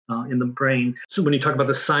the brain. So when you talk about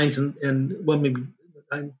the signs and when we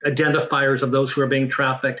identifiers of those who are being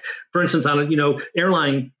trafficked, for instance,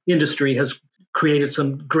 airline industry has created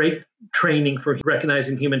some great training for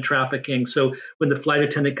recognizing human trafficking. So when the flight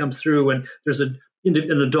attendant comes through and there's an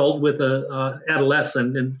adult with a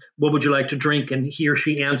adolescent, and what would you like to drink? And he or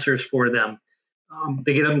she answers for them.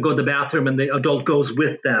 They get up and go to the bathroom, and the adult goes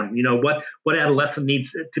with them. What adolescent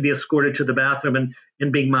needs to be escorted to the bathroom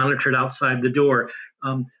and being monitored outside the door.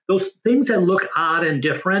 Those things that look odd and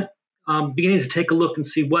different, beginning to take a look and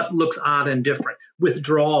see what looks odd and different.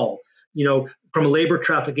 Withdrawal. From a labor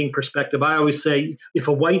trafficking perspective, I always say, if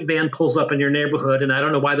a white van pulls up in your neighborhood, and I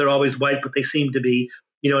don't know why they're always white, but they seem to be,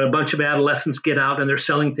 and a bunch of adolescents get out and they're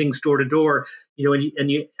selling things door to door, and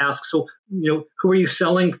you ask, so, who are you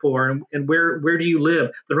selling for, and where do you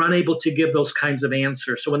live? They're unable to give those kinds of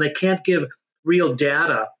answers. So when they can't give real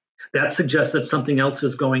data, that suggests that something else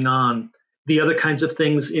is going on. The other kinds of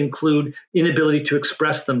things include inability to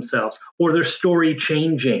express themselves, or their story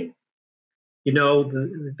changing.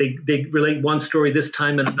 They relate one story this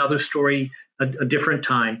time and another story a different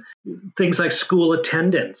time. Things like school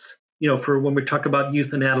attendance, for when we talk about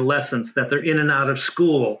youth and adolescents, that they're in and out of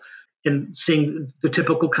school, and seeing the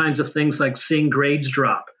typical kinds of things like seeing grades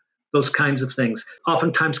drop, those kinds of things.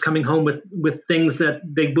 Oftentimes coming home with things that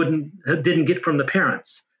they didn't get from the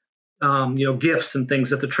parents, gifts and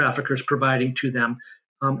things that the trafficker's providing to them.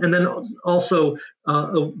 And then also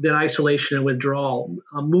the isolation and withdrawal,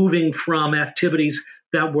 moving from activities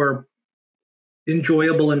that were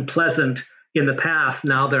enjoyable and pleasant in the past.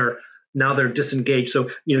 Now they're disengaged. So,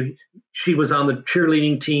 she was on the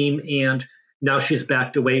cheerleading team and now she's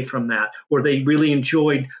backed away from that. Or they really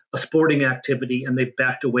enjoyed a sporting activity and they've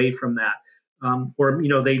backed away from that. Or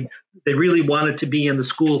they really wanted to be in the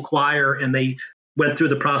school choir and they went through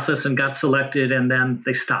the process and got selected and then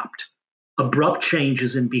they stopped. Abrupt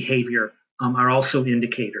changes in behavior are also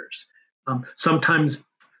indicators. Sometimes,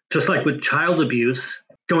 just like with child abuse,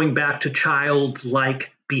 going back to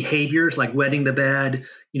childlike behaviors like wetting the bed,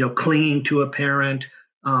 clinging to a parent,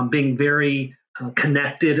 being very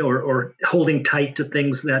connected or holding tight to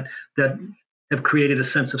things that have created a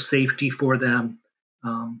sense of safety for them,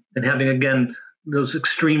 and having, again, those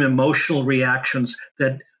extreme emotional reactions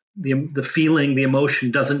that the feeling, the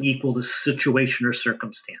emotion doesn't equal the situation or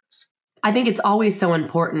circumstance. I think it's always so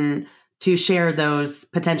important to share those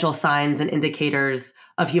potential signs and indicators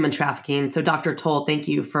of human trafficking. So Dr. Toal, thank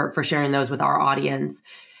you for sharing those with our audience.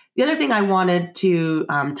 The other thing I wanted to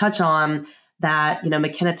touch on that,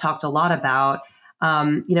 McKenna talked a lot about,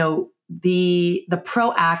 the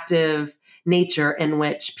proactive nature in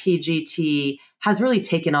which PGT has really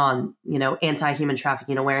taken on, anti-human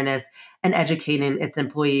trafficking awareness and educating its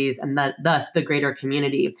employees and thus the greater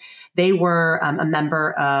community. They were a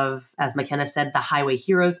member of, as McKenna said, the Highway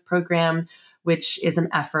Heroes program, which is an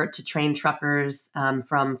effort to train truckers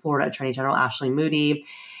from Florida Attorney General Ashley Moody.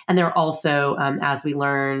 And they're also, as we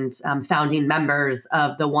learned, founding members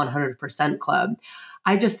of the 100% Club.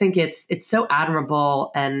 I just think it's so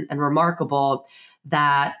admirable and remarkable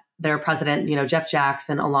that their president, Jeff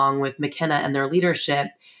Jackson, along with McKenna and their leadership,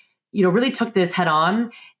 really took this head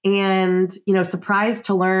on and, surprised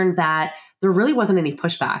to learn that there really wasn't any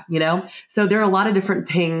pushback, So there are a lot of different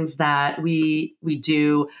things that we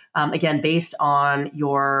do, again, based on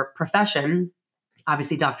your profession.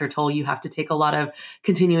 Obviously, Dr. Toal, you have to take a lot of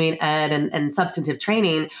continuing ed and substantive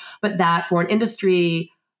training, but that for an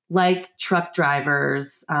industry like truck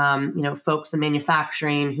drivers, folks in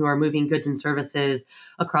manufacturing who are moving goods and services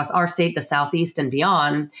across our state, the Southeast and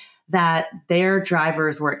beyond, that their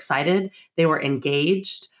drivers were excited, they were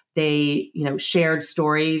engaged, they, shared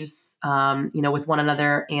stories, with one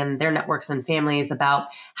another and their networks and families about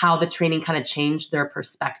how the training kind of changed their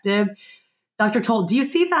perspective. Dr. Toal, do you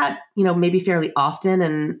see that, maybe fairly often,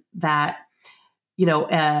 and that,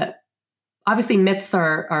 obviously myths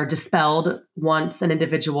are dispelled once an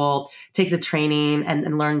individual takes a training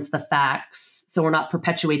and learns the facts, so we're not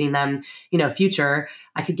perpetuating them, future.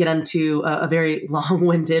 I could get into a very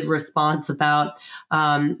long-winded response about,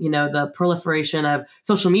 the proliferation of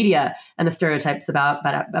social media and the stereotypes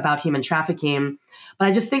about human trafficking. But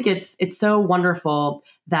I just think it's so wonderful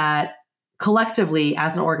that collectively,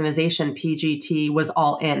 as an organization, PGT was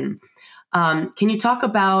all in. Can you talk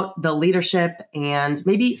about the leadership and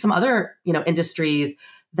maybe some other, industries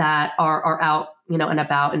that are out, and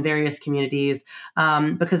about in various communities?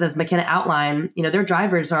 Because as McKenna outlined, their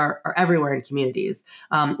drivers are everywhere in communities,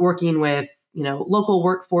 working with, local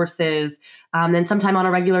workforces, and sometime on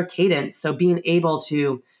a regular cadence. So being able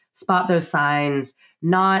to spot those signs,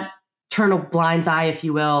 not turn a blind eye, if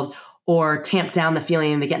you will, or tamp down the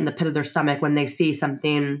feeling they get in the pit of their stomach when they see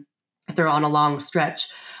something, if they're on a long stretch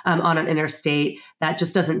on an interstate that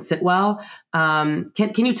just doesn't sit well. Can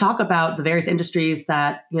you talk about the various industries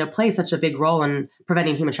that play such a big role in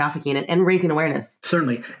preventing human trafficking and raising awareness?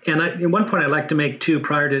 Certainly. And one point I'd like to make too,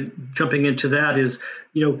 prior to jumping into that, is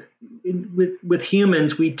with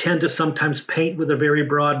humans, we tend to sometimes paint with a very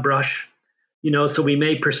broad brush. So we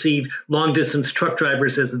may perceive long distance truck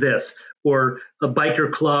drivers as this, or a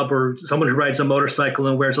biker club, or someone who rides a motorcycle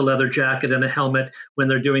and wears a leather jacket and a helmet when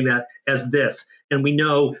they're doing that as this. And we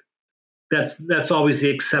know that's always the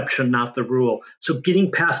exception, not the rule. So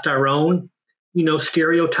getting past our own,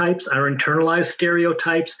 stereotypes, our internalized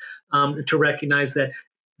stereotypes, to recognize that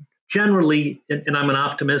generally, and I'm an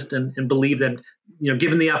optimist and believe that,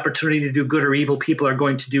 given the opportunity to do good or evil, people are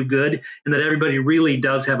going to do good, and that everybody really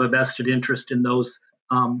does have a vested interest in those,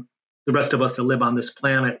 the rest of us that live on this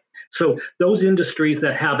planet. So those industries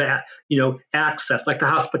that have, access, like the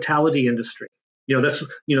hospitality industry,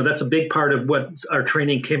 that's a big part of what our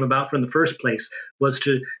training came about from the first place, was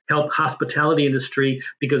to help hospitality industry,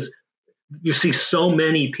 because you see so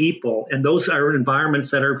many people, and those are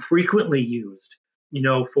environments that are frequently used,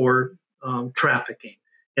 for trafficking.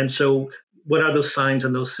 And so what are those signs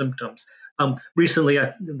and those symptoms? Recently,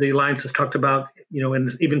 the Alliance has talked about,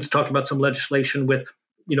 and even talked about some legislation with,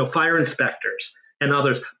 fire inspectors and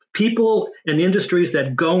others, people and industries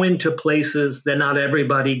that go into places that not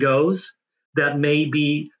everybody goes, that may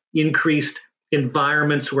be increased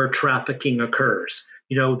environments where trafficking occurs.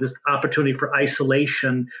 This opportunity for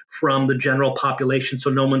isolation from the general population, so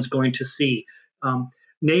no one's going to see.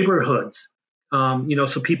 Neighborhoods,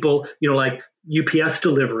 so people, like UPS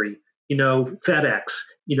delivery, FedEx,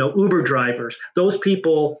 Uber drivers, those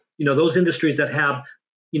people, those industries that have,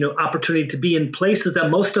 opportunity to be in places that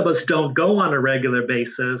most of us don't go on a regular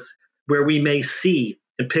basis, where we may see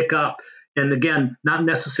and pick up. And again, not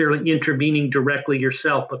necessarily intervening directly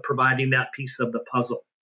yourself, but providing that piece of the puzzle.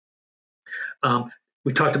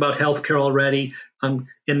 We talked about healthcare already. And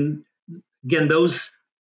again, those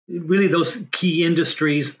key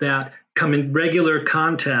industries that come in regular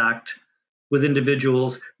contact with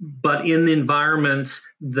individuals, but in the environments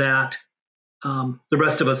that the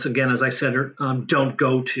rest of us, again, as I said, don't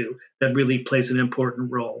go to, that really plays an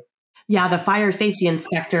important role. Yeah, the fire safety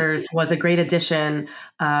inspectors was a great addition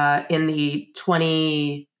in the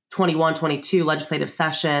 2021-22 legislative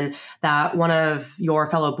session that one of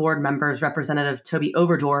your fellow board members, Representative Toby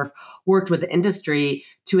Overdorf, worked with the industry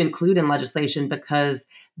to include in legislation because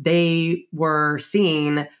they were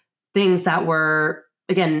seeing things that were,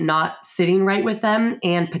 again, not sitting right with them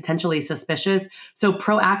and potentially suspicious. So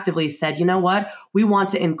proactively said, you know what, we want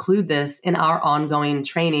to include this in our ongoing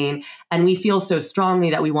training. And we feel so strongly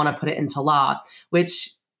that we want to put it into law,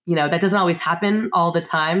 which, that doesn't always happen all the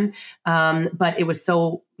time. But it was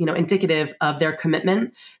so, indicative of their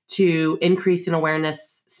commitment to increasing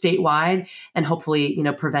awareness statewide and hopefully,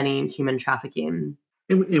 preventing human trafficking.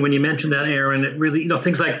 And when you mentioned that, Erin, it really,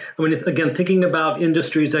 things like, again, thinking about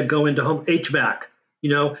industries that go into home HVAC,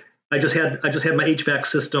 I just had my HVAC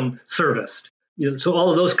system serviced. So all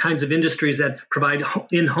of those kinds of industries that provide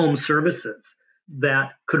in-home services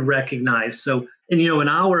that could recognize. So, and an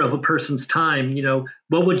hour of a person's time,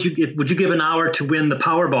 what would you give an hour to win the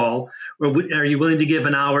Powerball, or are you willing to give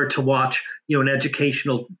an hour to watch, an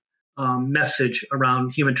educational message around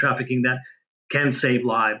human trafficking that can save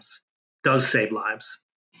lives, does save lives?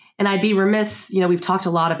 And I'd be remiss, we've talked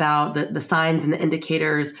a lot about the signs and the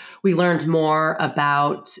indicators. We learned more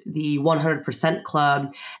about the 100%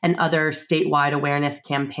 Club and other statewide awareness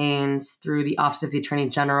campaigns through the Office of the Attorney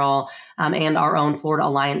General and our own Florida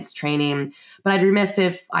Alliance training. But I'd be remiss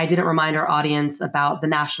if I didn't remind our audience about the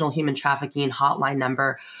National Human Trafficking Hotline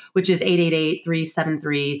number, which is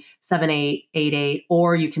 888-373-7888,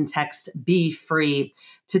 or you can text Be Free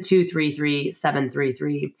to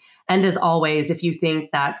 233-733. And as always, if you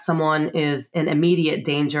think that someone is in immediate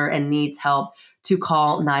danger and needs help, to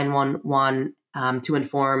call 911 to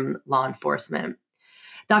inform law enforcement.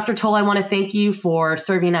 Dr. Toal, I want to thank you for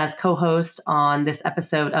serving as co-host on this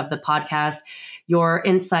episode of the podcast. Your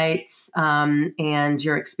insights and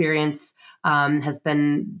your experience has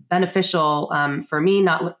been beneficial for me,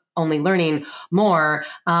 not only learning more,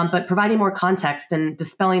 but providing more context and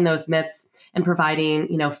dispelling those myths and providing,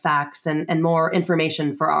 facts and more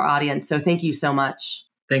information for our audience. So thank you so much.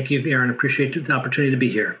 Thank you, Erin. Appreciate the opportunity to be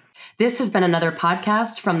here. This has been another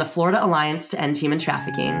podcast from the Florida Alliance to End Human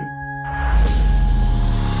Trafficking.